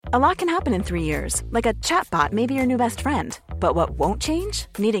A lot can happen in 3 years, like a chatbot may be your new best friend. But what won't change?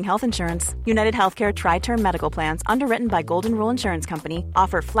 Needing health insurance. United Healthcare Tri-Term Medical Plans, underwritten by Golden Rule Insurance Company,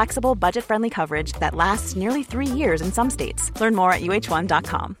 offer flexible, budget-friendly coverage that lasts nearly 3 years in some states. Learn more at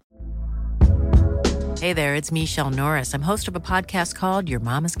uh1.com. Hey there, it's Michelle Norris. I'm host of a podcast called Your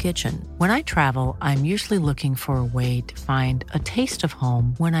Mama's Kitchen. When I travel, I'm usually looking for a way to find a taste of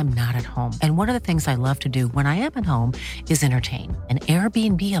home when I'm not at home. And one of the things I love to do when I am at home is entertain. And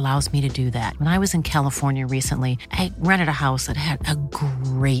Airbnb allows me to do that. When I was in California recently, I rented a house that had a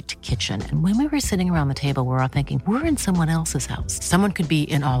great kitchen. And when we were sitting around the table, we're all thinking, we're in someone else's house. Someone could be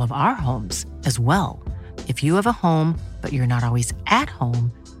in all of our homes as well. If you have a home, but you're not always at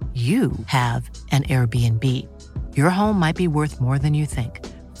home, you have an Airbnb. Your home might be worth more than you think.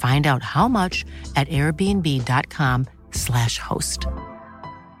 Find out how much at airbnb.com/host. Down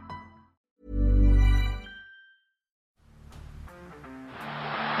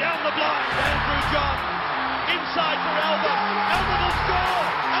the blind, Andrew John. Inside for Albert. Albert will score.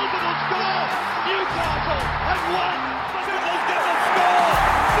 Albert will score. Newcastle have won. Fiddler's going to score.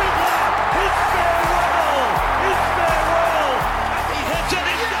 Fiddler, it's farewell. It's farewell. And he hits it.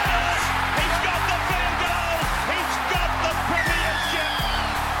 He does. He's got the field goal. He's got the premiership.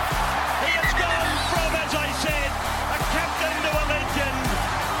 He has gone from, as I said, a captain to a legend,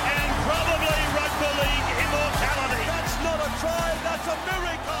 and probably rugby league immortality. That's not a try. That's a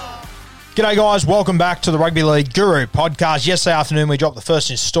miracle. G'day guys, welcome back to the Rugby League Guru podcast. Yesterday afternoon we dropped the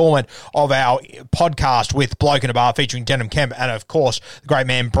first instalment of our podcast with Bloke in a Bar featuring Denham Kemp and of course the great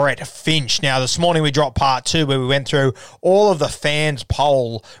man Brett Finch. Now this morning we dropped part 2 where we went through all of the fans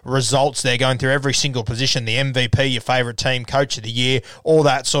poll results there, going through every single position, the MVP, your favourite team, coach of the year, all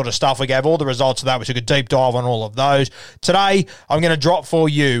that sort of stuff. We gave all the results of that. We took a deep dive on all of those. Today I'm going to drop for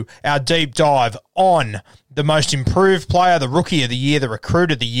you our deep dive on the most improved player, the rookie of the year, the recruit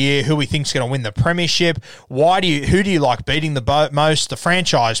of the year, who we think is going to win the premiership. Who do you like beating the most? The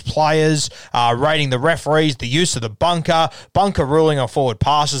franchise players, rating the referees, the use of the bunker ruling on forward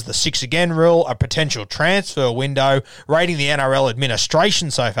passes, the 6 again rule, a potential transfer window, rating the NRL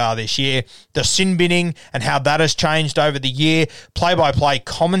administration so far this year, the sin binning and how that has changed over the year, play-by-play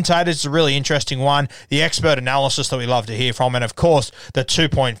commentators is a really interesting one, the expert analysis that we love to hear from, and of course the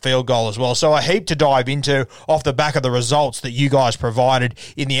 2-point field goal as well. So a heap to dive into off the back of the results that you guys provided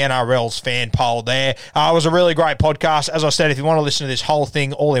in the NRL's fan poll there. It was a really great podcast. As I said, if you want to listen to this whole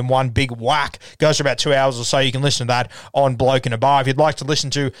thing all in one big whack, goes for about 2 hours or so, you can listen to that on Bloke in a Bar. If you'd like to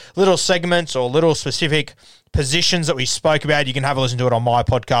listen to little segments or little specific positions that we spoke about, you can have a listen to it on my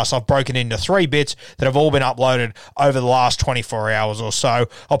podcast. I've broken it into 3 bits that have all been uploaded over the last 24 hours or so.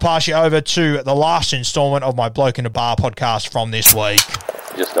 I'll pass you over to the last installment of my Bloke in a Bar podcast from this week.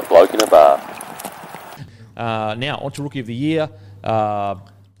 Just a bloke in a bar. Now, on to Rookie of the Year.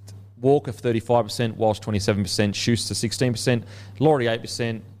 Walker 35%, Walsh 27%, Schuster 16%, Laurie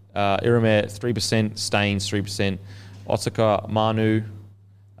 8%, Iramer 3%, Staines 3%, Otaka Manu,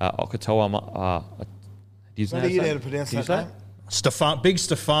 Okatoa. Do you know how to pronounce that name? Big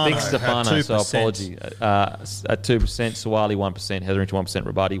Stefano. So apology. At 2%, Sawali 1%, Hetherington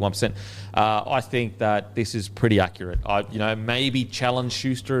 1%, Rabadi 1%. I think that this is pretty accurate. Maybe challenge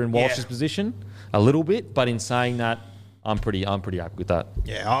Schuster in Walsh's position a little bit, but in saying that, I'm pretty happy with that.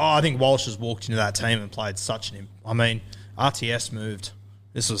 Yeah, I think Walsh has walked into that team and played such an... RTS moved.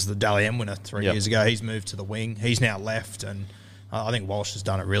 This was the Dally M winner 3 years ago. He's moved to the wing. He's now left, and I think Walsh has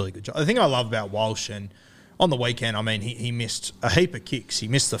done a really good job. The thing I love about Walsh, and on the weekend, he missed a heap of kicks. He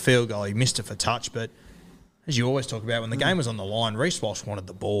missed the field goal. He missed it for touch, but as you always talk about, when the game was on the line, Reece Walsh wanted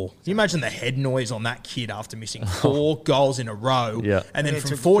the ball. Can you imagine the head noise on that kid after missing 4 goals in a row? Yeah. And then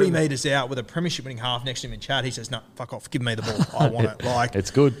from 40 metres out with a premiership winning half next to him in chat, he says, no, fuck off, give me the ball. I want it. It's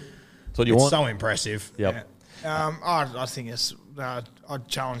good. It's what you want. It's so impressive. Yep. Yeah. I think it's... I'd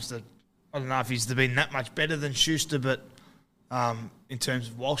challenge that. I don't know if he's been that much better than Schuster, but in terms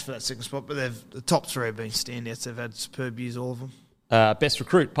of Walsh for that second spot, but the top 3 have been standouts. They've had superb years, all of them. Best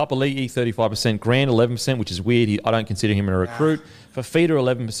recruit, Papali'i 35%, Grant 11%, which is weird. I don't consider him a recruit. Fafita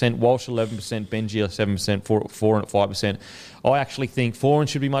 11%, Walsh 11%, Benji 7%, Foran at 5%. I actually think Foran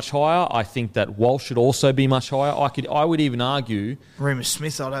should be much higher. I think that Walsh should also be much higher. I would even argue... Remus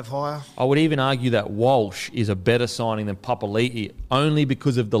Smith I'd have higher. I would even argue that Walsh is a better signing than Papali'i, only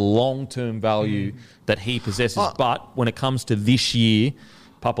because of the long-term value that he possesses. But when it comes to this year,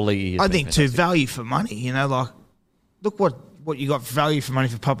 Papali'i is... I think too, value for money. Look what you got for value for money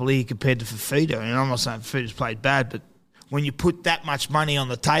for Papali'i compared to Fafita. And I'm not saying Fafita's played bad, but when you put that much money on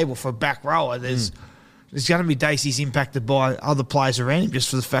the table for a back rower, there's going to be days he's impacted by other players around him just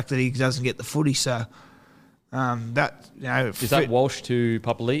for the fact that he doesn't get the footy. So That Is that Walsh to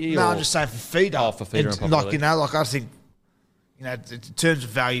Papali'i? No, or? I'm just saying for feeder. Oh, for feeder and like Papali'i. I think in terms of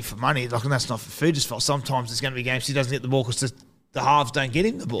value for money, and that's not for feeder's fault. Sometimes there's going to be games he doesn't get the ball because the halves don't get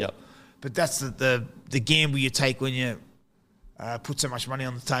him the ball. Yep. But that's the gamble you take when you put so much money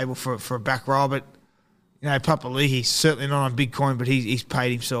on the table for a back row. But Papali'i's certainly not on Bitcoin, but he's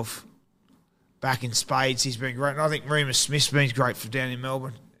paid himself back in spades. He's been great, and I think Remus Smith's been great for down in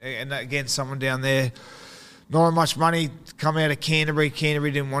Melbourne. And again, someone down there, not much money, come out of Canterbury.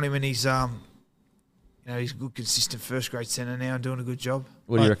 Canterbury didn't want him, and he's he's a good, consistent first-grade centre now and doing a good job.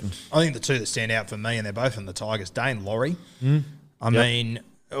 What do you reckon? I think the two that stand out for me, and they're both in the Tigers, Dane Laurie. I mean,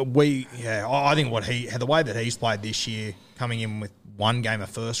 I think the way that he's played this year, coming in with one game of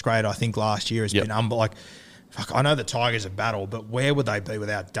first grade, I think last year has been I know the Tigers have battled, but where would they be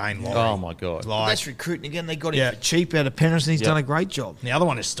without Dane Laurie? Oh, my God. That's recruiting again. They got him for cheap out of Penrith, and he's done a great job. And the other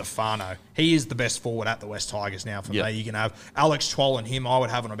one is Stefano. He is the best forward at the West Tigers now for me. You can have Alex Twoll and him, I would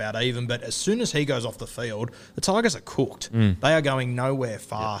have on about even, but as soon as he goes off the field, the Tigers are cooked. They are going nowhere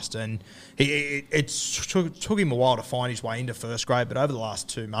fast, and it took him a while to find his way into first grade, but over the last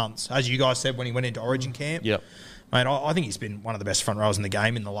 2 months, as you guys said when he went into Origin camp, mate, I think he's been one of the best front rowers in the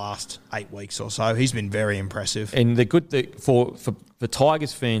game in the last 8 weeks or so. He's been very impressive. And the good thing for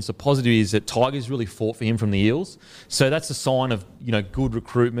Tigers fans, the positive is that Tigers really fought for him from the Eels. So that's a sign of good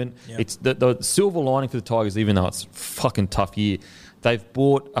recruitment. Yep. It's the silver lining for the Tigers, even though it's a fucking tough year. They've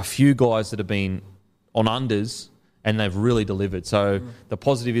bought a few guys that have been on unders, and they've really delivered. So the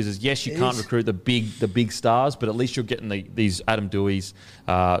positive is yes, you can't recruit the big stars, but at least you're getting these Adam Deweys,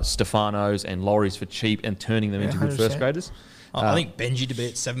 Stefanos and Laurie's for cheap and turning them into good 100%. first graders. I think Benji to be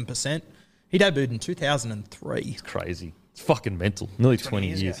at 7%. He debuted in 2003. It's crazy. It's fucking mental. Nearly 20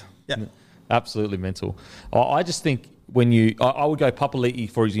 years. Yeah. Absolutely mental. I just think I would go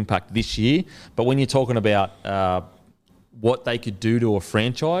Papali'i for his impact this year, but when you're talking about what they could do to a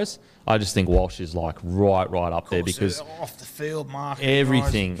franchise, I just think Walsh is right up there because off the field, marketing,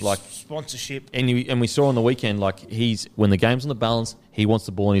 everything, like sponsorship, and we saw on the weekend, like when the game's on the balance, he wants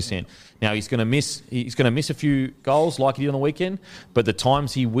the ball in his hand. Now he's going to miss a few goals like he did on the weekend, but the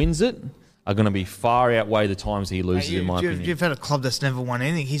times he wins it are going to be far outweigh the times he loses. In my opinion, you've had a club that's never won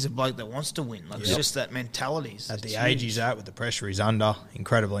anything. He's a bloke that wants to win. It's just that mentality. At the age he's at, with the pressure he's under,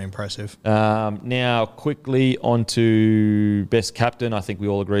 incredibly impressive. Now, quickly on to best captain. I think we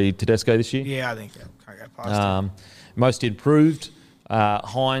all agree Tedesco this year. Yeah, I think that can't go past him. Most improved,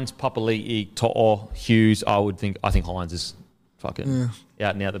 Hines, Papali'i, To'o, Hughes. I think Hines is fucking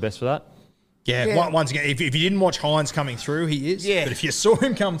out and out the best for that. Yeah. Once again, if you didn't watch Hines coming through, he is. Yeah. But if you saw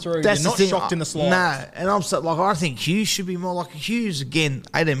him come through, you're not shocked in the slightest. No, and I think Hughes should be more like Hughes again.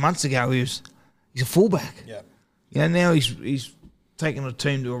 18 months ago, he's a fullback. Yeah. Now he's taken a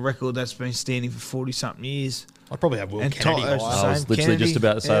team to a record that's been standing for 40-something years. I'd probably have Will And Kennedy. To'o's higher. the I was literally just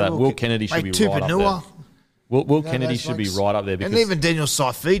about to say that. Will Kennedy should be right up there. Will Kennedy should be right up there. Because and even Daniel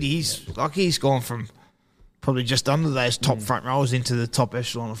Saifidi, he's gone from probably just under those top front rowers into the top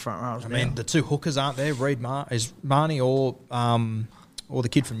echelon of front rowers. I mean, the two hookers aren't there. Is Marnie or the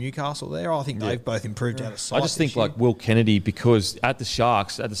kid from Newcastle there? I think they've both improved out of sight. I just think like Will Kennedy, because at the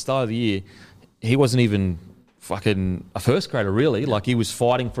Sharks at the start of the year, he wasn't even fucking a first grader really. Like he was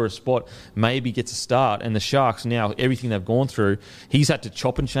fighting for a spot, maybe gets a start, and the Sharks now, everything they've gone through, he's had to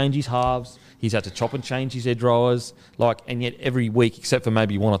chop and change his halves. He's had to chop and change his edge rowers, and yet every week, except for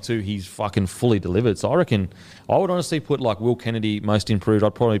maybe one or two, he's fucking fully delivered. So I reckon I would honestly put like Will Kennedy most improved.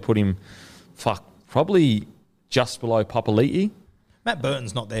 I'd probably put him, probably just below Papali'i. Matt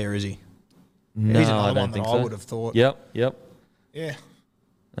Burton's not there, is he? No, He's another I don't one think that so. I would have thought. Yep. Yeah.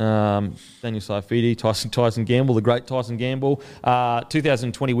 Daniel Saifidi, Tyson Gamble, the great Tyson Gamble.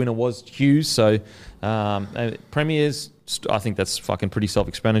 2020 winner was Hughes. So Premiers, I think that's fucking pretty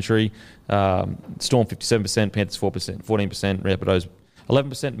self-explanatory. Storm 57%, Panthers 4%, 14%, Rapidos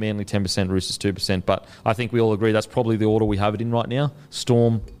 11%, Manly 10%, Roosters 2%. But I think we all agree that's probably the order we have it in right now.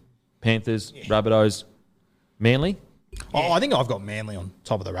 Storm, Panthers, Rabbitohs, Manly. I think I've got Manly on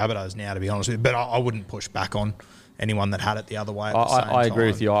top of the Rabbitohs now, to be honest with you. But I wouldn't push back on anyone that had it the other way at the same time. I agree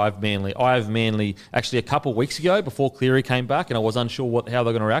with you. I have Manly actually a couple of weeks ago before Cleary came back, and I was unsure how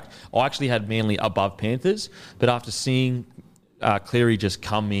they're going to react. I actually had Manly above Panthers, but after seeing Cleary just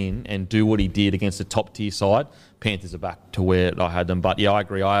come in and do what he did against the top tier side, Panthers are back to where I had them. But yeah, I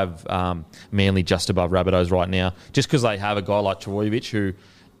agree. I have Manly just above Rabbitohs right now, just because they have a guy like Trbojevic who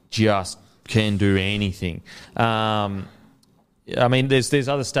just can do anything. I mean, there's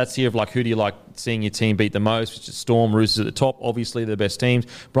other stats here of like who do you like seeing your team beat the most, which is Storm, Roosters at the top. Obviously, they're the best teams.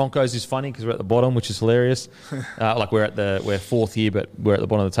 Broncos is funny because we're at the bottom, which is hilarious. Like we're fourth here, but we're at the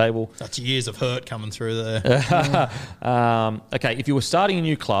bottom of the table. That's years of hurt coming through there. Okay, if you were starting a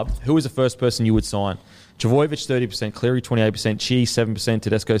new club, who is the first person you would sign? Trbojevic 30%, Cleary 28%, Chi 7%,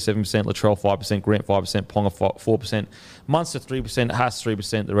 Tedesco 7%, Latrell 5%, Grant 5%, Ponga 4%, Munster 3%, Haas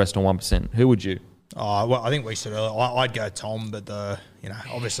 3%, the rest on 1%. Who would you? Oh, well, I think we said earlier, I'd go Tom, but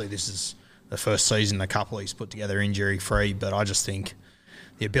obviously this is the first season, a couple he's put together injury free, but I just think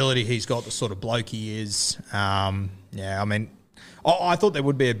the ability he's got, the sort of bloke he is, I mean, I thought there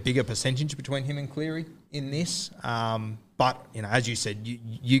would be a bigger percentage between him and Cleary in this, but as you said,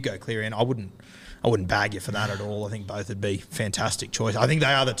 you go Cleary, and I wouldn't bag you for that at all. I think both would be fantastic choice. I think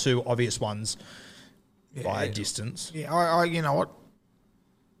they are the two obvious ones by a distance. Yeah, I you know what,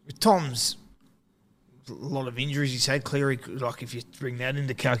 with Tom's a lot of injuries he's had. Cleary, like if you bring that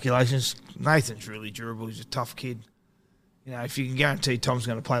into calculations, Nathan's really durable. He's a tough kid. If you can guarantee Tom's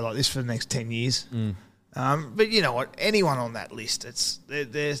going to play like this for the next 10 years. But you know what? Anyone on that list,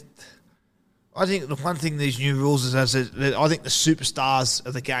 there's. I think the one thing these new rules is, I think the superstars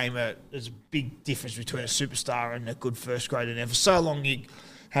of the game there's a big difference between a superstar and a good first grader. Now, for so long you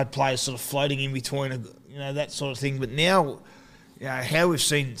had players sort of floating in between, that sort of thing. But now, how we've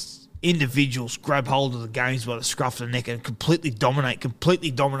seen individuals grab hold of the games by the scruff of the neck and completely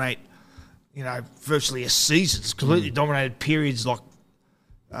dominate, virtually a season. It's completely dominated periods like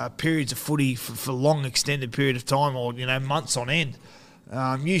periods of footy for long extended period of time or, months on end.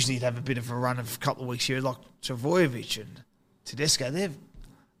 Usually you'd have a bit of a run of a couple of weeks here like Trbojevic and Tedesco.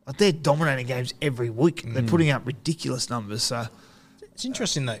 They're dominating games every week. They're putting up ridiculous numbers. So it's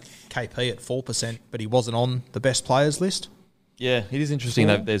interesting that KP at 4%, but he wasn't on the best players list. Yeah, it is interesting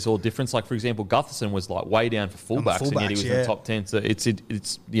that there's all difference. Like, for example, Gutherson was like way down for fullbacks, and yet he was in the top 10. So it's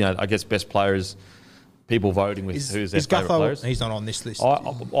I guess best players, people voting with who's their favourite players. He's not on this list.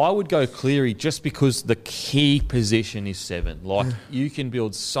 I would go Cleary just because the key position is 7. Like, you can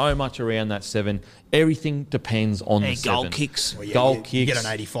build so much around that 7. Everything depends on the 7. Goal kicks. Kicks. You get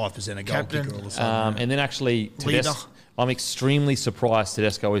an 85% of goal kicker all of a sudden. And then actually, I'm extremely surprised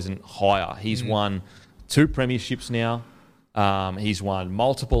Tedesco isn't higher. He's won 2 premierships now. He's won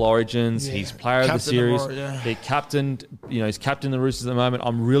multiple Origins. Yeah. He's player of the series. He captained, he's captain the Roosters at the moment.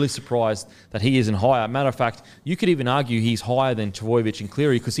 I'm really surprised that he isn't higher. Matter of fact, you could even argue he's higher than Trbojevic and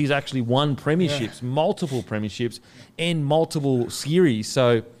Cleary because he's actually won premierships, multiple premierships, and multiple series.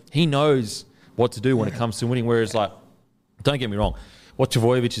 So he knows what to do when it comes to winning. Whereas, don't get me wrong, what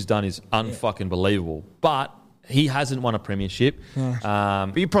Trbojevic has done is unfucking believable. But he hasn't won a premiership.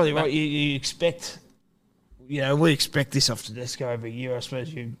 But you're probably right. You expect. We expect this off Tedesco every year. I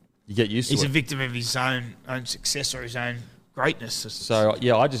suppose you get used to it. He's a victim of his own success or his own greatness. So,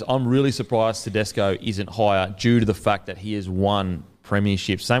 I'm really surprised Tedesco isn't higher due to the fact that he has won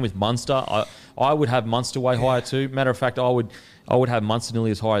premierships. Same with Munster. I would have Munster way higher too. Matter of fact, I would have Munster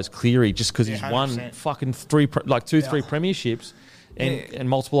nearly as high as Cleary just because he's 100%. won fucking 3 premierships and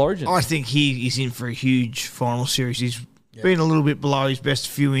multiple Origins. I think he is in for a huge final series. He's been a little bit below his best,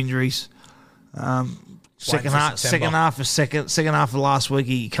 few injuries. Second half of last week,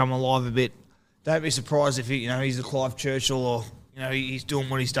 he come alive a bit. Don't be surprised if he's a Clive Churchill or he's doing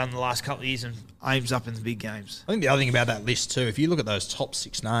what he's done the last couple of years and aims up in the big games. I think the other thing about that list too, if you look at those top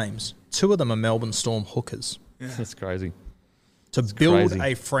 6 names, 2 of them are Melbourne Storm hookers. Yeah. That's crazy. To build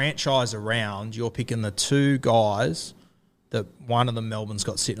a franchise around, you're picking the 2 guys that one of them Melbourne's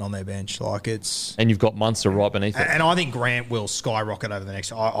got sitting on their bench. And you've got Munster right beneath it. And I think Grant will skyrocket over the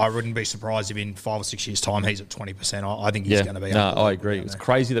next. I wouldn't be surprised if in 5 or 6 years' time he's at 20%. I think he's going to be. No, I agree. It's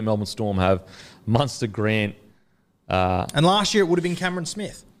crazy that Melbourne Storm have Munster, Grant. And last year it would have been Cameron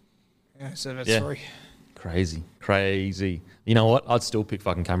Smith. Yeah, so that's 3. Crazy. You know what? I'd still pick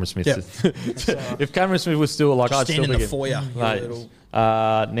fucking Cameron Smith. Yep. If Cameron Smith was still I'd still pick him. Foyer.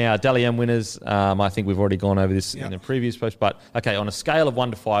 Now, Dally M winners, I think we've already gone over this in the previous post. But, okay, on a scale of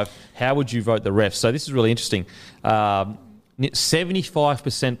 1 to 5, how would you vote the refs? So this is really interesting.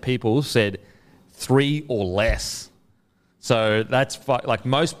 75% people said 3 or less. So that's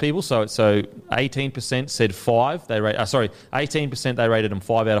most people. So 18% said 5. 18% they rated them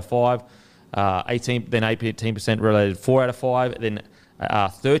 5 out of 5. 18% rated 4 out of 5. Then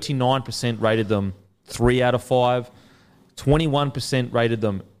 39% rated them 3 out of 5. 21% rated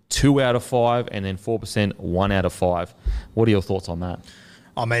them 2 out of 5, and then 4% 1 out of 5. What are your thoughts on that?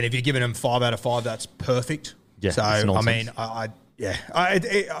 I mean, if you're giving them 5 out of 5, that's perfect. Yeah, so I mean, I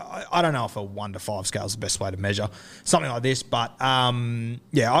don't know if a 1 to 5 scale is the best way to measure something like this, but I mean,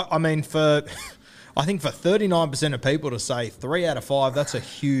 I think for 39% of people to say 3 out of 5, that's a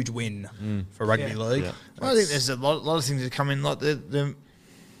huge win for rugby league. Yeah. I think there's a lot of things that come in, like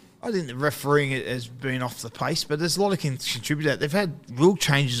I think the refereeing has been off the pace, but there's a lot of contributors. They've had rule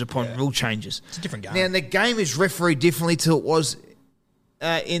changes upon rule changes. It's a different game. Now, the game is refereed differently to it was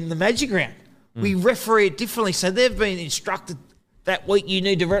in the Magic Round. We referee it differently, so they've been instructed that week you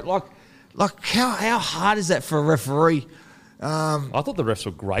need to like how hard is that for a referee? I thought the refs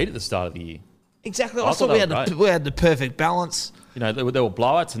were great at the start of the year. Exactly. I I thought thought we that had was we had the perfect balance. You know, there were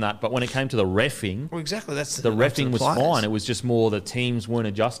blowouts and that, but when it came to the reffing, Well, exactly. That's the reffing was players. fine. It was just more the teams weren't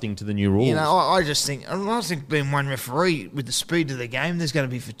adjusting to the new rules. You know, I just think being one referee with the speed of the game, there's going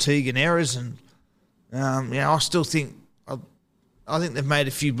to be fatigue and errors, and I still think I think they've made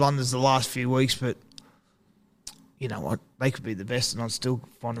a few blunders the last few weeks, but you know what, they could be the best, and I'd still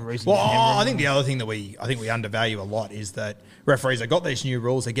find a reason. Well, to hammer I on think them. the other thing that we undervalue a lot is that referees have got these new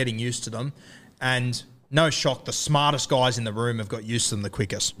rules, they're getting used to them, and no shock, the smartest guys in the room have got used to them the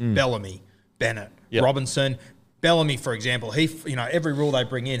quickest. Bellamy, Bennett, Yep. Robinson. Bellamy, for example, every rule they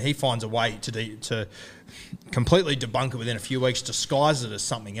bring in, he finds a way to completely debunk it within a few weeks, disguise it as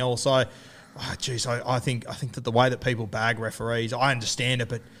something else. I think that the way that people bag referees, I understand it,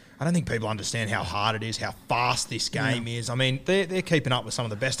 but I don't think people understand how hard it is, how fast this game is. I mean, they're keeping up with some of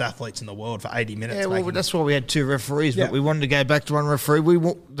the best athletes in the world for 80 minutes. Yeah, well, that's why we had 2 referees, Yeah. but we wanted to go back to one referee. We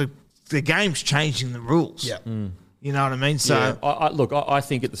want the game's changing the rules. Yeah. You know what I mean? So Yeah. I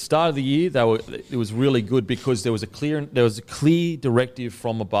think at the start of the year it was really good because there was a clear directive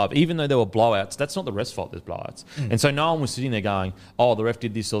from above. Even though there were blowouts, that's not the ref's fault. There's blowouts, and so no one was sitting there going, "Oh, the ref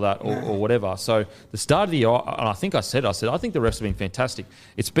did this or that or whatever." So the start of the year, and I think I said I think the refs have been fantastic.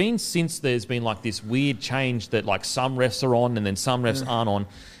 It's been since there's been like this weird change that like some refs are on and then some refs aren't on,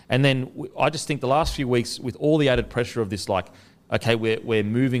 and then I just think the last few weeks with all the added pressure of this like. Okay, we're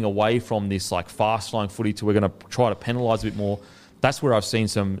moving away from this like fast-flowing footy to we're going to try to penalise a bit more. That's where I've seen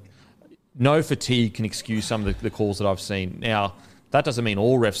no fatigue can excuse some of the calls that I've seen. Now, that doesn't mean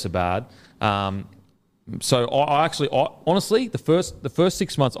all refs are bad. So I honestly, the first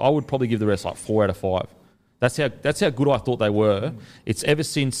 6 months, I would probably give the refs like 4 out of 5. That's how good I thought they were. It's ever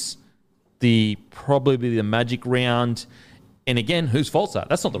since probably the Magic Round. And again, whose fault's that?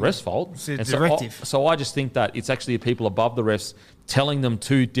 That's not the ref's fault. It's a And directive. So I just think that it's actually the people above the refs telling them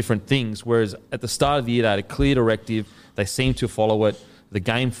 2 different things, whereas at the start of the year they had a clear directive. They seemed to follow it. The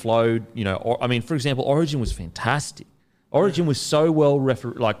game flowed. You know, for example, Origin was fantastic. Origin was so well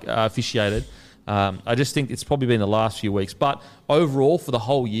officiated. I just think it's probably been the last few weeks. But overall, for the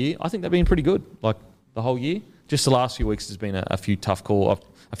whole year, I think they've been pretty good. Like the whole year. Just the last few weeks has been a few tough calls,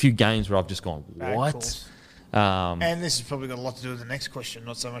 a few games where I've just gone, Bad what? calls. Um, And this has probably got a lot to do with the next question,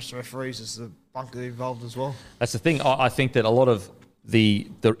 not so much the referees as the bunker involved as well. That's the thing. I think that a lot of the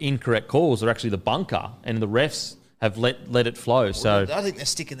incorrect calls are actually the bunker, and the refs have let it flow. So I think they're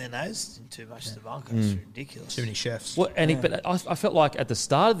sticking their nose in too much to the bunker. It's ridiculous. Too many chefs. Well, but I felt like at the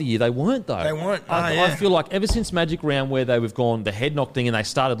start of the year they weren't though. They weren't. I feel like ever since Magic Round where they've gone the head knock thing and they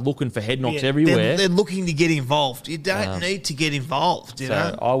started looking for head knocks Yeah, everywhere. They're looking to get involved. You don't need to get involved. You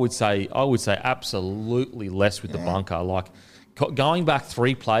know. I would say absolutely less with the bunker. Like going back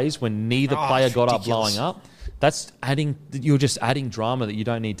 3 plays when neither player it's got up ridiculous. blowing up. That's you're just adding drama that you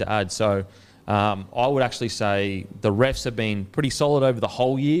don't need to add. So. I would actually say the refs have been pretty solid over the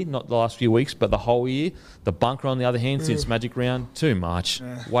whole year, not the last few weeks, but the whole year. The bunker, on the other hand, since Magic Round, too much.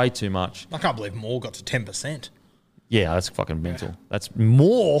 Way too much. I can't believe Moore got to 10%. Yeah, that's fucking mental. That's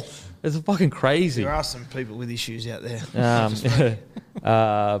more. That's fucking crazy. There are some people with issues out there.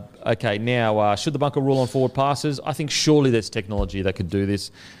 Okay, now, should the bunker rule on forward passes? I think surely there's technology that could do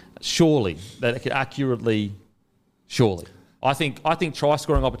this. Surely. That it could accurately... Surely. I think try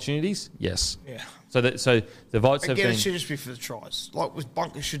scoring opportunities. Yes. Yeah. So the votes have Again, been. it should just be for the tries. Like with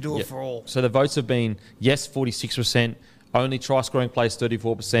bunkers, should do Yeah. it for all. So the votes have been yes 46%, only try scoring plays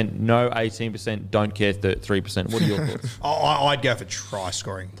 34%, no 18%, don't care 3%. What are your thoughts? I'd go for try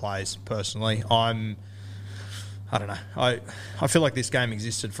scoring plays personally. I don't know. I feel like this game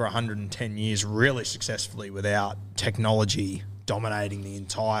existed for 110 years really successfully without technology dominating the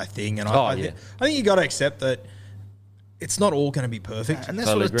entire thing. And I think you got to accept that it's not all going to be perfect. And that's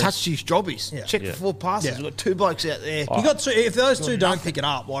Totally what a agree. toucie's job is. Yeah. Check Yeah. for 4 passes. Yeah. We've got 2 blokes out there. You got to, if those two don't nothing. pick it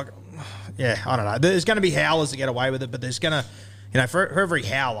up, I don't know. There's going to be howlers that get away with it, but there's going to, for every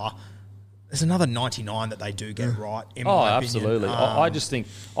howler, there's another 99 that they do get right. In my absolutely. opinion.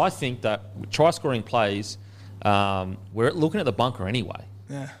 I think that try scoring plays, we're looking at the bunker anyway.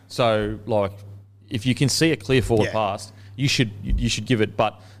 Yeah. So like, if you can see a clear forward Yeah. pass, you should give it,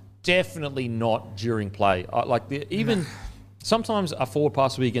 but definitely not during play. sometimes a forward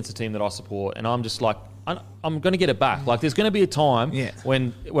pass will be against a team that I support, and I'm just like, I'm going to get it back. Like, there's going to be a time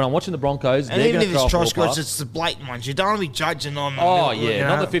when I'm watching the Broncos, And they're even going if to throw it's a try forward scores, pass. it's the blatant ones. You don't want to be judging on. Oh, you yeah,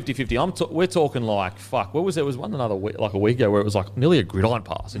 know. not the 50-50. We're talking like, fuck, what was it? It was one another week, like a week ago, where it was like nearly a gridiron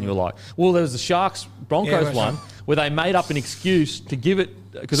pass, and you were like, well, there was the Sharks-Broncos one where they made up an excuse to give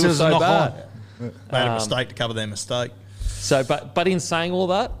it because it was so bad. Made a mistake to cover their mistake. So, but in saying all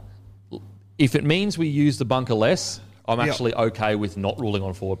that, if it means we use the bunker less, I'm actually okay with not ruling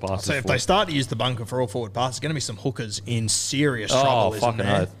on forward passes. So if they start to use the bunker for all forward passes, there's going to be some hookers in serious trouble, isn't fucking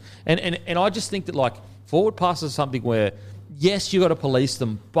there? oath. And I just think that, like, forward passes are something where, yes, you got to police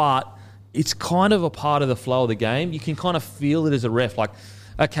them, but it's kind of a part of the flow of the game. You can kind of feel it as a ref, like,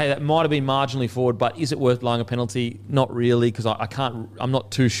 okay, that might have been marginally forward, but is it worth blowing a penalty? Not really, because I'm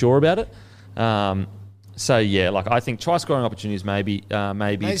not too sure about it. So yeah, like, I think try scoring opportunities maybe,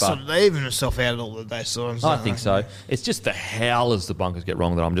 They even themselves out all the day. So I think so. It's just the howlers the bunkers get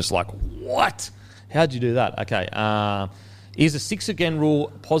wrong that I'm just like, what? How'd you do that? Okay. Is a 6 again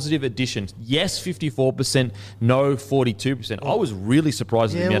rule positive addition? Yes, 54%. No, 42%. I was really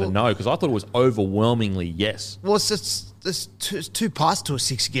surprised at the amount of no, because I thought it was overwhelmingly yes. Well, there's two parts to a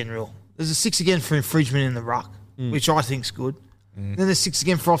 6 again rule. There's a 6 again for infringement in the ruck, which I think's good. Then there's 6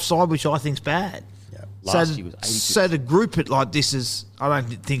 again for offside, which I think's bad. Last year was 82%. So to group it like this is, I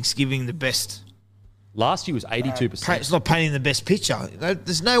don't think's giving the best. Last year was 82%. It's not painting the best picture.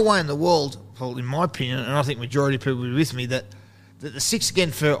 There's no way in the world, well, in my opinion, and I think majority of people will be with me, that the 6 again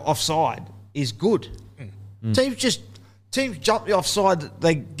for offside is good. Teams jump the offside,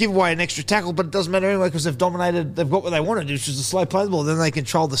 they give away an extra tackle, but it doesn't matter anyway because they've dominated, they've got what they wanted, which is a slow play the ball, then they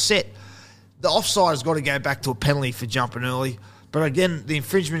control the set. The offside has got to go back to a penalty for jumping early. But again, the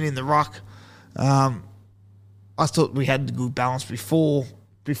infringement in the ruck, I thought we had a good balance before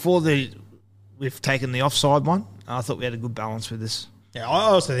we've taken the offside one. I thought we had a good balance with this. Yeah, I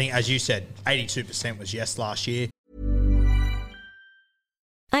also think, as you said, 82% was yes last year.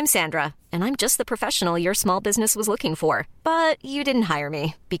 I'm Sandra, and I'm just the professional your small business was looking for. But you didn't hire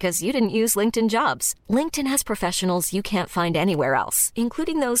me because you didn't use LinkedIn Jobs. LinkedIn has professionals you can't find anywhere else,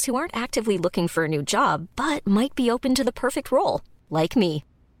 including those who aren't actively looking for a new job, but might be open to the perfect role, like me.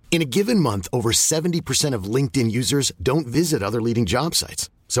 In a given month, over 70% of LinkedIn users don't visit other leading job sites.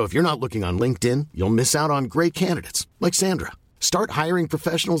 So if you're not looking on LinkedIn, you'll miss out on great candidates like Sandra. Start hiring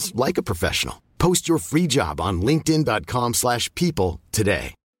professionals like a professional. Post your free job on linkedin.com/people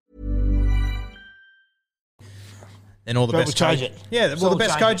today. And all the But best we'll change coaches. it. Yeah, So well, the we'll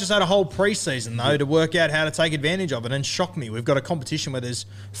best change coaches had a whole preseason, though, to work out how to take advantage of it. And shock me, we've got a competition where there's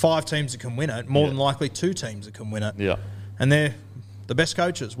 5 teams that can win it, more than likely 2 teams that can win it. Yeah. And they're the best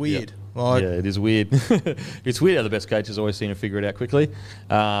coaches. Weird. Like, Yeah, it is weird. It's weird how the best coaches always seem to figure it out quickly.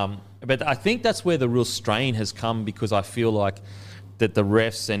 But I think that's where the real strain has come, because I feel like that the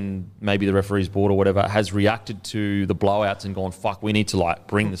refs and maybe the referees board or whatever has reacted to the blowouts and gone, fuck, we need to like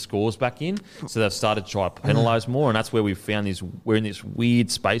bring the scores back in. So they've started to try to penalise more, and that's where we've found we're in this weird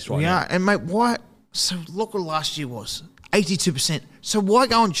space right now. Yeah, and mate, why? So look what last year was, 82%. So why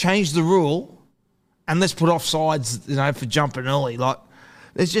go and change the rule and let's put offsides, for jumping early? Like,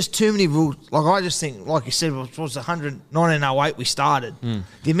 there's just too many rules. Like, I just think, like you said, it was 1908 we started.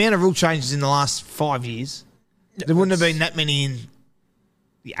 The amount of rule changes in the last 5 years, there wouldn't have been that many in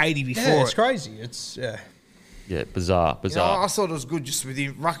the 80 before. Yeah, it's crazy. It's Yeah, bizarre. I thought it was good just with the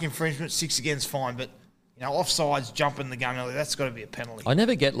ruck infringement. 6 again's fine, but offsides, jumping the gun early, that's got to be a penalty. I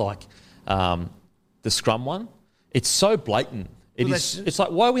never get like the scrum one. It's so blatant. It's like,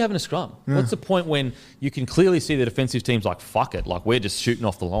 why are we having a scrum? What's the point when you can clearly see the defensive team's like, fuck it, like we're just shooting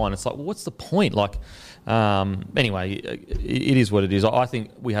off the line? It's like, well, what's the point? Like, anyway, it is what it is. I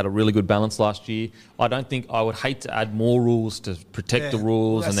think we had a really good balance last year. I would hate to add more rules to protect the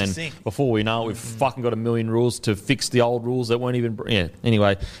rules, and then before we know it, we've fucking got a million rules to fix the old rules that weren't even. Yeah.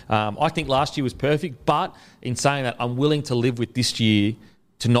 Anyway, I think last year was perfect, but in saying that, I'm willing to live with this year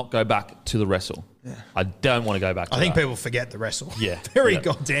to not go back to the wrestle. Yeah. I don't want to go back to I think that. people forget the wrestle. Yeah. Very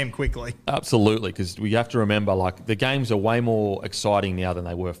goddamn quickly. Absolutely, because we have to remember, like, the games are way more exciting now than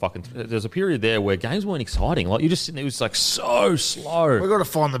they were there's a period there where games weren't exciting. Like, you just sitting there, it was like so slow. We've got to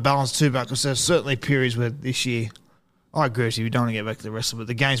find the balance too, because there's certainly periods where this year, I agree with you, we don't want to get back to the wrestle, but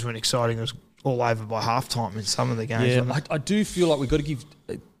the games weren't exciting. It was all over by halftime in some of the games. Yeah, I do feel like we've got to give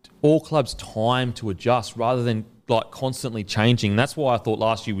all clubs time to adjust rather than like constantly changing. That's why I thought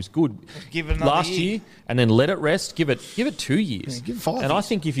last year was good. Give it another year and then let it rest. Give it 2 years. Yeah, give it 5 years. And I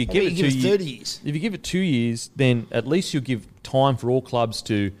think if you give it 2 years, 30 years. If you give it 2 years, then at least you'll give time for all clubs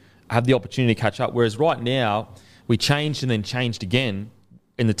to have the opportunity to catch up. Whereas right now, we changed and then changed again.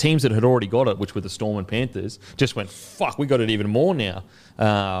 And the teams that had already got it, which were the Storm and Panthers, just went, fuck, we got it even more now.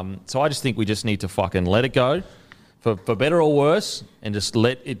 So I just think we just need to fucking let it go for better or worse and just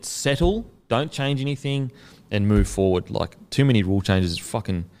let it settle. Don't change anything and move forward. Like, too many rule changes is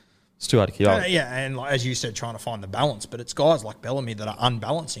fucking... It's too hard to keep up. Yeah, and like, as you said, trying to find the balance. But it's guys like Bellamy that are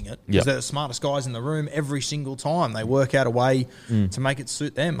unbalancing it. Because they're the smartest guys in the room every single time. They work out a way to make it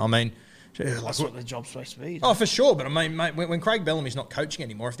suit them. I mean... That's what the job's supposed to be. Oh, for sure. But I mean, mate, when Craig Bellamy's not coaching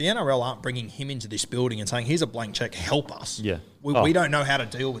anymore, if the NRL aren't bringing him into this building and saying, here's a blank check, help us. We don't know how to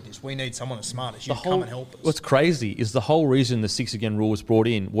deal with this. We need someone as smart as you to come and help us. What's crazy is the whole reason the 6 again rule was brought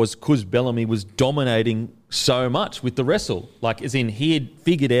in was because Bellamy was dominating so much with the wrestle. Like, as in, he had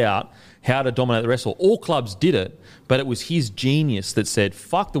figured out how to dominate the wrestle. All clubs did it, but it was his genius that said,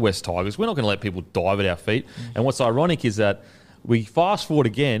 fuck the West Tigers. We're not going to let people dive at our feet. And what's ironic is that we fast forward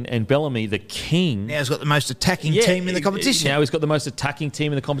again, and Bellamy, the king... Now he's got the most attacking team in the competition. Now he's got the most attacking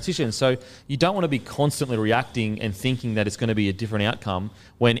team in the competition. So you don't want to be constantly reacting and thinking that it's going to be a different outcome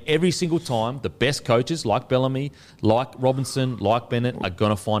when every single time the best coaches like Bellamy, like Robinson, like Bennett are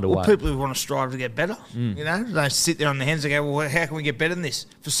going to find a way. People who want to strive to get better, you know, they sit there on their hands and go, well, how can we get better than this?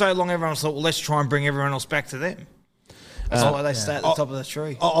 For so long, everyone's thought, well, let's try and bring everyone else back to them. That's why they stay at the top of the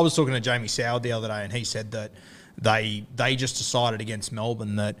tree. I was talking to Jamie Soward the other day, and he said that they just decided against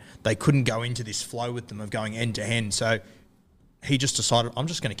Melbourne that they couldn't go into this flow with them of going end to end. So he just decided, I'm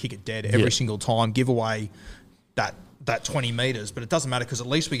just going to kick it dead every single time, give away that 20 metres, but it doesn't matter because at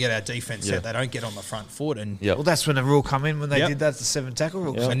least we get our defence set. They don't get on the front foot. And well, that's when the rule come in when they did that, the 7 tackle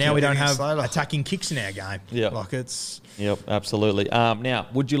rule. And now we don't have attacking kicks in our game. Like it's... Yep, absolutely. Now,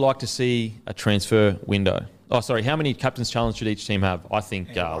 would you like to see a transfer window? Oh, sorry, how many captain's challenge should each team have? I think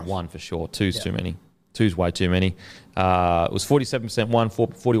one for sure. Two's too many. Two's way too many. It was 47% 1,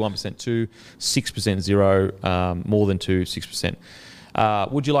 41% 2, 6% 0, more than 2,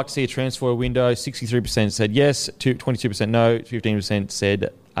 6%. Would you like to see a transfer window? 63% said yes, 22% no, 15%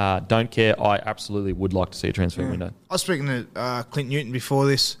 said don't care. I absolutely would like to see a transfer window. I was speaking to Clint Newton before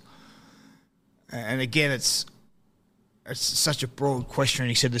this, and again, it's such a broad question.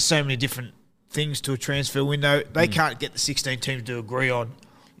 He said there's so many different things to a transfer window. They can't get the 16 teams to agree on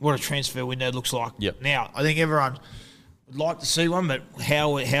what a transfer window looks like. Now, I think everyone would like to see one, but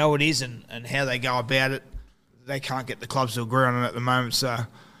how it is and how they go about it, they can't get the clubs to agree on it at the moment. So,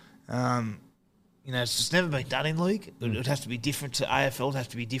 it's just never been done in league. It would have to be different to AFL. It would have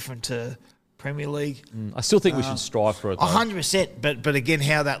to be different to Premier League. I still think we should strive for it, though. 100%. But again,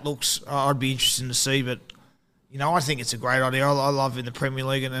 how that looks, I'd be interested to see. But, I think it's a great idea. I love in the Premier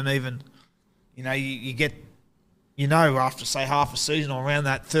League and even, you get... after, say, half a season or around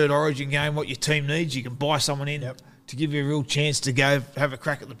that third Origin game, what your team needs, you can buy someone in to give you a real chance to go have a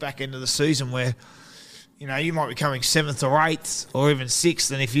crack at the back end of the season where, you might be coming 7th or 8th or even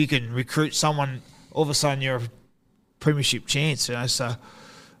 6th, and if you can recruit someone, all of a sudden you're a premiership chance. So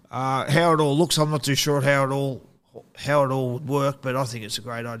how it all looks, I'm not too sure how it all would work, but I think it's a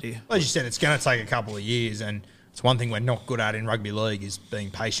great idea. As you said, it's going to take a couple of years, and it's one thing we're not good at in rugby league is being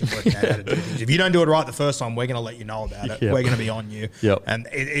patient, working out how to do things. If you don't do it right the first time, we're going to let you know about it. We're going to be on you. And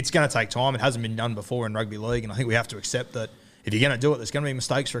it's going to take time. It hasn't been done before in rugby league, and I think we have to accept that if you're going to do it, there's going to be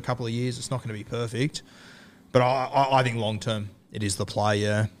mistakes for a couple of years. It's not going to be perfect. But I think long-term, it is the play,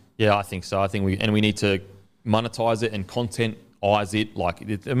 Yeah, I think so. I think we need to monetize it and content-ize it. Like,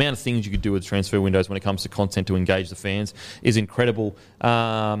 the amount of things you could do with transfer windows when it comes to content to engage the fans is incredible.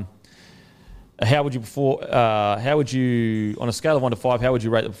 How would you, on a scale of 1 to 5, how would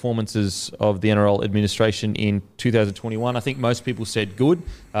you rate the performances of the NRL administration in 2021? I think most people said good,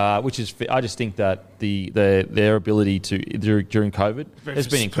 which is, I just think that their ability to during COVID has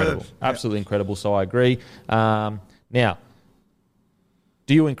been incredible, absolutely incredible. So I agree. Now,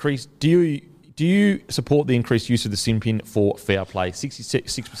 do you support the increased use of the sin bin for fair play?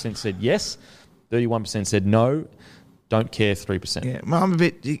 66% said yes, 31% said no. Don't care, 3%. Yeah, well, I'm a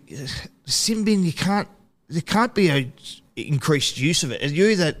bit... Sin bin, there can't be a increased use of it. It's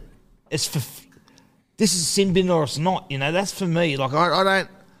either it's for... This is a sin bin or it's not, That's for me. Like, I don't...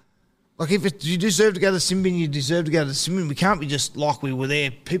 Like, if you deserve to go to the sin bin, you deserve to go to the sin bin. We can't be just like we were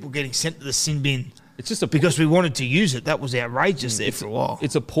there, people getting sent to the sin bin it's just because we wanted to use it. That was outrageous there for a while.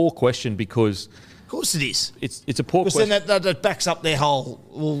 It's a poor question because... Of course it is. It's a poor question. Because then that backs up their whole...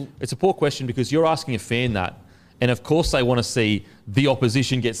 Well, it's a poor question because you're asking a fan that... And of course they want to see the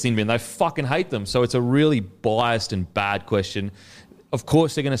opposition get sin bin. They fucking hate them. So it's a really biased and bad question. Of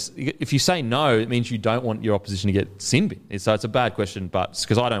course they're going to... If you say no, it means you don't want your opposition to get sin bin. So it's a bad question, but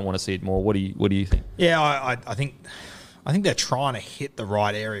because I don't want to see it more. What do you think? Yeah, I think they're trying to hit the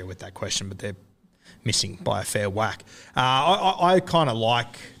right area with that question, but missing by a fair whack. I kind of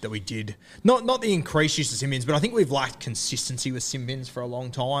like that we did not the increased use of sin bins, but I think we've lacked consistency with sin bins for a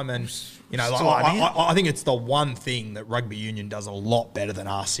long time, and I think it's the one thing that rugby union does a lot better than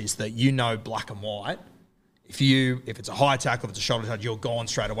us is that black and white. If it's a high tackle, if it's a shoulder touch, you're gone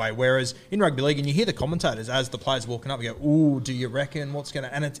straight away. Whereas in rugby league, and you hear the commentators as the players walking up, you go, "Ooh, do you reckon what's going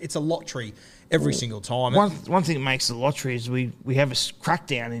to?" And it's a lottery every single time. One thing that makes the lottery is we have a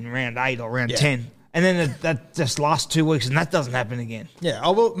crackdown in round 8 or round 10, and then that just lasts 2 weeks, and that doesn't happen again. Yeah,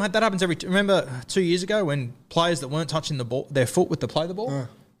 well, mate, that happens remember 2 years ago when players that weren't touching the ball, their foot with the play the ball.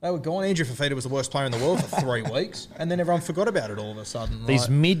 They were gone. Andrew Fafita was the worst player in the world for 3 weeks, and then everyone forgot about it all of a sudden. These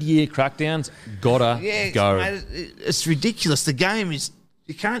mid-year crackdowns gotta go. Mate, it's ridiculous. The game is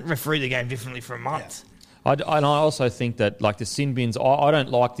you can't referee the game differently for a month. Yeah. And I also think that like the sin bins, I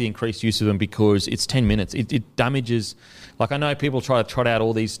don't like the increased use of them because it's 10 minutes. It damages. Like I know people try to trot out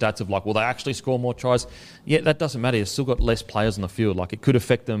all these stats of like, well, they actually score more tries. Yeah, that doesn't matter. You've still got less players on the field. Like it could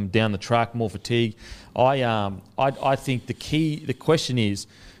affect them down the track, more fatigue. I think the question is.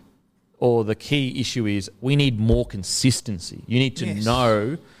 Or the key issue is we need more consistency. You need to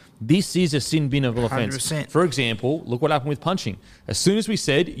know this is a sin bin of offence. 100%. For example, look what happened with punching. As soon as we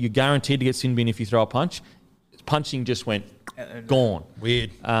said you're guaranteed to get sin bin if you throw a punch, punching just went gone. Weird.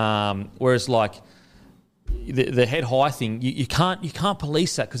 Whereas like the head high thing, you can't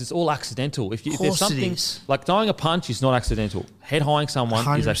police that because it's all accidental. If there's something like throwing a punch is not accidental. Head highing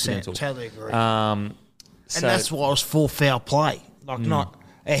someone is accidental. Totally agree. And that's why it was for foul play. Like not.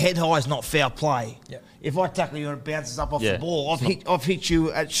 A head high is not foul play. Yep. If I tackle you and it bounces up off the ball, I've hit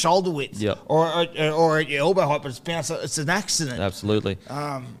you at shoulder width or at your elbow height, but it's bounced. It's an accident. Absolutely.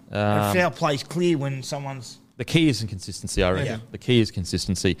 And foul play is clear when someone's. The key is consistency, I reckon. Yeah. The key is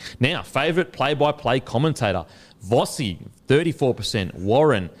consistency. Now, favourite play-by-play commentator, Vossi, 34%,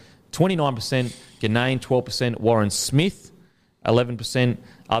 Warren, 29%, Ganane, 12%, Warren Smith, 11%,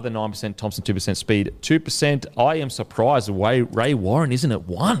 other 9%, Thompson 2%, Speed 2%. I am surprised Ray Warren isn't at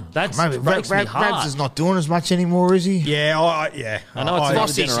 1%. That breaks me heart. Rabs is not doing as much anymore, is he? Yeah, I know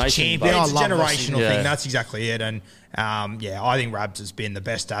it's a generation. It's a generational thing. That's exactly it. And I think Rabs has been the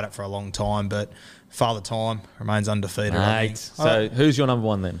best at it for a long time, but Father Time remains undefeated. I think. So who's your number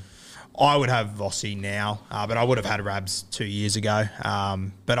one then? I would have Vossi now, but I would have had Rabs 2 years ago.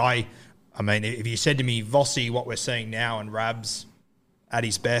 But I mean, if you said to me, Vossi, what we're seeing now, and Rabs at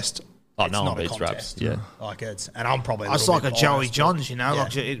his best, no one beats Rabs. Yeah, and I'm probably. It's like a Joey Johns,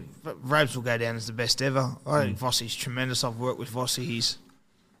 Like Rabs will go down as the best ever. I think Vossi's tremendous. I've worked with Vossi.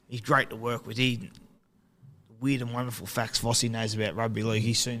 He's great to work with. Weird and wonderful facts Vossi knows about rugby league.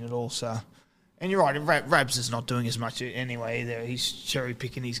 He's seen it all. So, and you're right. Rabs is not doing as much anyway either. He's cherry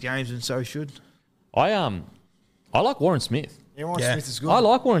picking his games, and so should. I like Warren Smith. Yeah, Warren Smith is good. I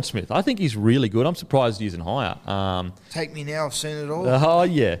like Warren Smith. I think he's really good. I'm surprised he isn't higher. Take me now. I've seen it all. Oh,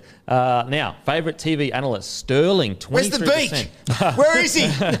 yeah. Now, favourite TV analyst, Sterling, 23%. Where's the beak? Where is he?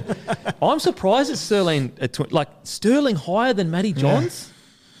 I'm surprised it's Sterling. Sterling higher than Matty Johns? Yeah.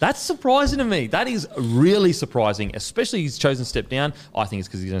 That's surprising to me. That is really surprising, especially he's chosen to step down. I think it's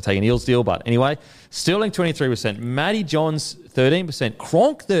because he's going to take an Eels deal. But anyway, Sterling 23%, Matty Johns 13%,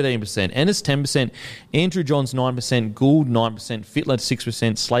 Cronk 13%, Ennis 10%, Andrew Johns 9%, Gould 9%, Fittler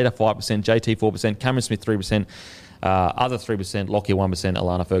 6%, Slater 5%, JT 4%, Cameron Smith 3%, other 3%, Lockyer 1%,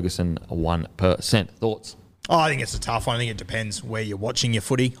 Alana Ferguson 1%. Thoughts? Oh, I think it's a tough one. I think it depends where you're watching your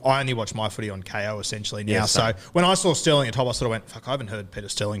footy. I only watch my footy on KO essentially now. So when I saw Sterling at top, I sort of went, fuck, I haven't heard Peter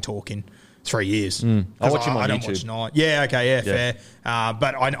Sterling talk in 3 years. I watch him on YouTube. I don't watch Night. Yeah, okay, fair.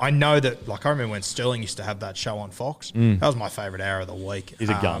 But I know that, I remember when Sterling used to have that show on Fox. That was my favourite hour of the week. He's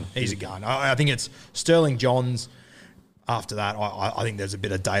a gun. He's a gun. I think it's Sterling, Johns. After that, I think there's a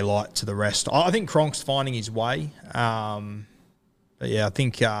bit of daylight to the rest. I think Cronk's finding his way. But yeah, I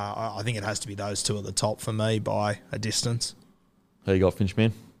think it has to be those two at the top for me by a distance. How you got,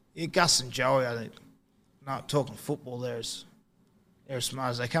 Finchman? Yeah, Gus and Joey, I think. No, talking football, they're as smart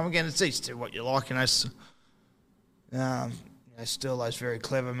as they come. Again, it's each to what you like. Sterlo's very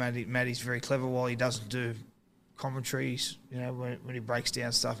clever. Matty's very clever while he doesn't do commentaries. When he breaks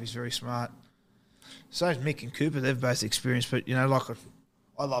down stuff, he's very smart. So is Mick and Cooper. They've both experienced. But, I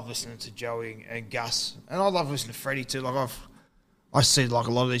love listening to Joey and Gus. And I love listening to Freddie too. I see a lot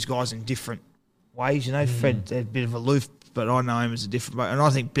of these guys in different ways. Fred's a bit of aloof, but I know him as a different way. And I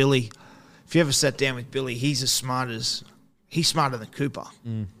think Billy, if you ever sat down with Billy, he's smarter than Cooper,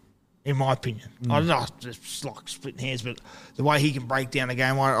 in my opinion. I don't know, just like splitting hairs, but the way he can break down a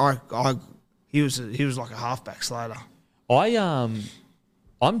game, he was like a halfback Slater.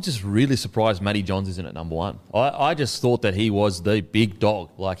 I'm just really surprised Matty Johns isn't at number one. I just thought that he was the big dog.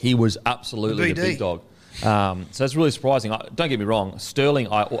 Like, he was absolutely the big dog. So it's really surprising. Don't get me wrong. Sterling,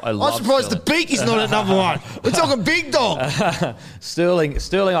 I love. I'm surprised Sterling. the beak is not at number one. We're talking big dog. Sterling,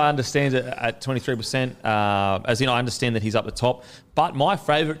 I understand it at 23%. As in, I understand that he's up the top. But my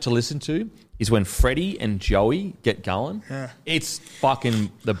favourite to listen to is when Freddie and Joey get going. Yeah. It's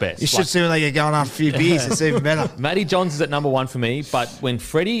fucking the best. You should see when they get going after a few beers. It's even better. Matty Johns is at number one for me, but when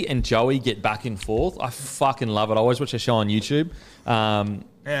Freddie and Joey get back and forth, I fucking love it. I always watch their show on YouTube.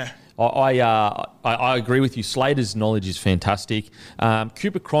 Yeah. I agree with you. Slater's knowledge is fantastic.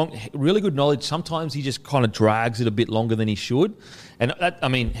 Cooper Cronk, really good knowledge. Sometimes he just kind of drags it a bit longer than he should. And that, I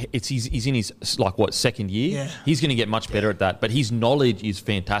mean, he's in his second year. Yeah. He's going to get much better at that. But his knowledge is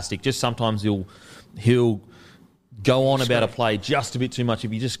fantastic. Just sometimes he'll go on about a play just a bit too much. If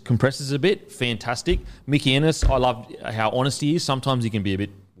he just compresses a bit, fantastic. Mickey Ennis, I love how honest he is. Sometimes he can be a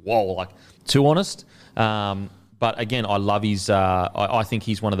bit too honest. But again, I love his. I think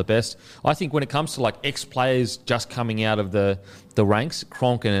he's one of the best. I think when it comes to ex-players just coming out of the ranks,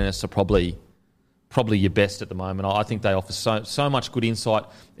 Cronk and Ennis are probably your best at the moment. I think they offer so much good insight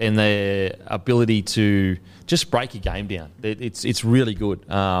and their ability to just break a game down. It's really good.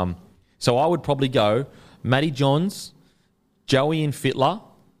 So I would probably go Matty Johns, Joey and Fittler,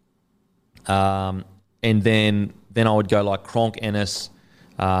 and then I would go Cronk, Ennis.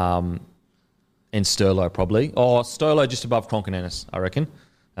 And Sterlo probably. Sterlo just above Cronk and Ennis, I reckon.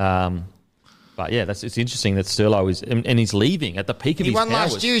 But yeah, it's interesting that Sterlo is, and he's leaving at the peak of his powers. He won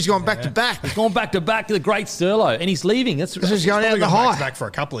last year. He's gone back to back. He's gone back to back to the great Sterlo, and he's leaving. He's going out in the high. Back for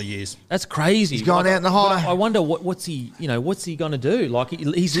a couple of years. That's crazy. He's going out in the high. I wonder what's he going to do?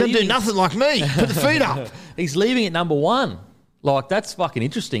 He's going to do nothing like me. Put the feet up. He's leaving at number one. That's fucking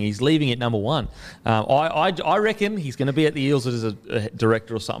interesting. He's leaving at number one. I reckon he's going to be at the Eels as a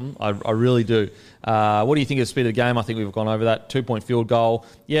director or something. I really do. What do you think of the speed of the game? I think we've gone over that. 2-point field goal.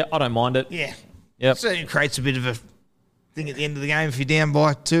 Yeah, I don't mind it. Yeah. Yep. So it creates a bit of a thing at the end of the game if you're down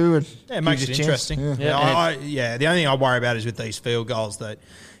by 2. And it makes it interesting. Yeah. The only thing I worry about is with these field goals that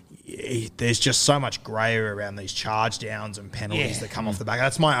there's just so much grey around these charge downs and penalties that come off the back.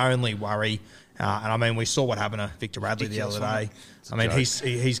 That's my only worry. And I mean, we saw what happened to Victor Radley the other day. I mean,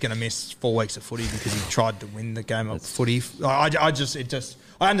 he's going to miss 4 weeks of footy because he tried to win the game of footy.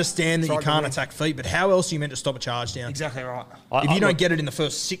 I understand that you can't attack feet, but how else are you meant to stop a charge down? Exactly right. If you don't get it in the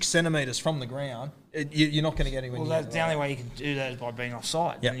first 6 centimetres from the ground, you're not going to get anywhere. Well, that's the only way you can do that is by being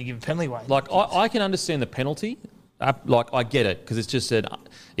offside. Yep. And you give a penalty away. I can understand the penalty. I get it because it's just said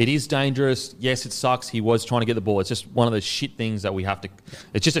it is dangerous. Yes, it sucks. He was trying to get the ball. It's just one of those shit things that we have to.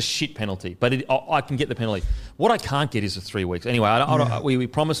 It's just a shit penalty. But I can get the penalty. What I can't get is the 3 weeks. Anyway, we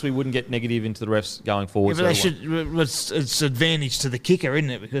promised we wouldn't get negative into the refs going forward. Yeah, but it's advantage to the kicker, isn't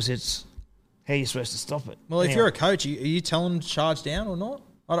it? Because it's how you're supposed to stop it. Well, if you're a coach, are you telling them to charge down or not?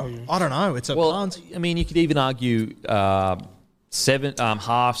 I don't know. It's a punt. I mean, you could even argue. Seven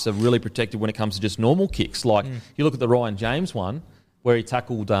halves are really protected when it comes to just normal kicks. You look at the Ryan James one where he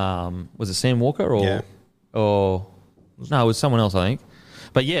tackled, was it Sam Walker or no, it was someone else I think.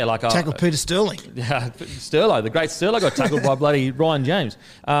 But yeah, tackled Peter Sterling. Yeah, Sterlo, the great Sterlo got tackled by bloody Ryan James.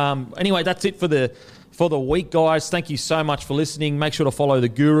 Anyway, that's it for the week, guys. Thank you so much for listening. Make sure to follow the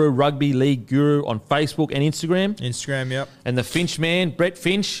Guru, Rugby League Guru on Facebook and Instagram. Yep. And the Finch Man, Brett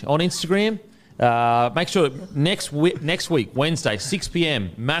Finch on Instagram. Make sure next week, Wednesday, 6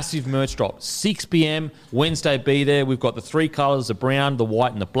 p.m, massive merch drop. 6 p.m, Wednesday, be there. We've got the 3 colours, the brown, the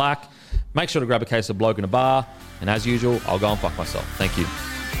white and the black. Make sure to grab a case of Bloke in a Bar. And as usual, I'll go and fuck myself. Thank you.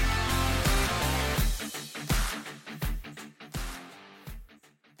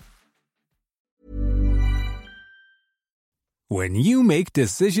 When you make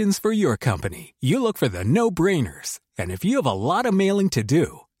decisions for your company, you look for the no-brainers. And if you have a lot of mailing to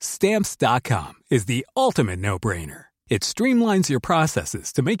do, Stamps.com is the ultimate no-brainer. It streamlines your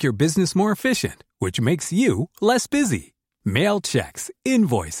processes to make your business more efficient, which makes you less busy. Mail checks,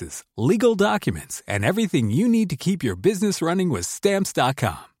 invoices, legal documents, and everything you need to keep your business running with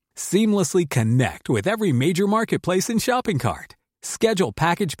Stamps.com. Seamlessly connect with every major marketplace and shopping cart. Schedule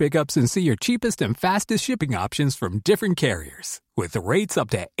package pickups and see your cheapest and fastest shipping options from different carriers. With rates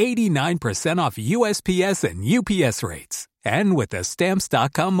up to 89% off USPS and UPS rates. And with the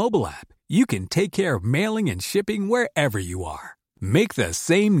Stamps.com mobile app, you can take care of mailing and shipping wherever you are. Make the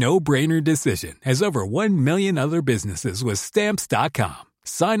same no-brainer decision as over 1 million other businesses with Stamps.com.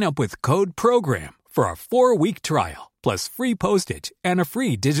 Sign up with code PROGRAM for a 4-week trial, plus free postage and a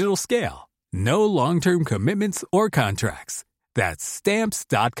free digital scale. No long-term commitments or contracts. That's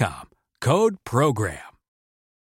Stamps.com. Code PROGRAM.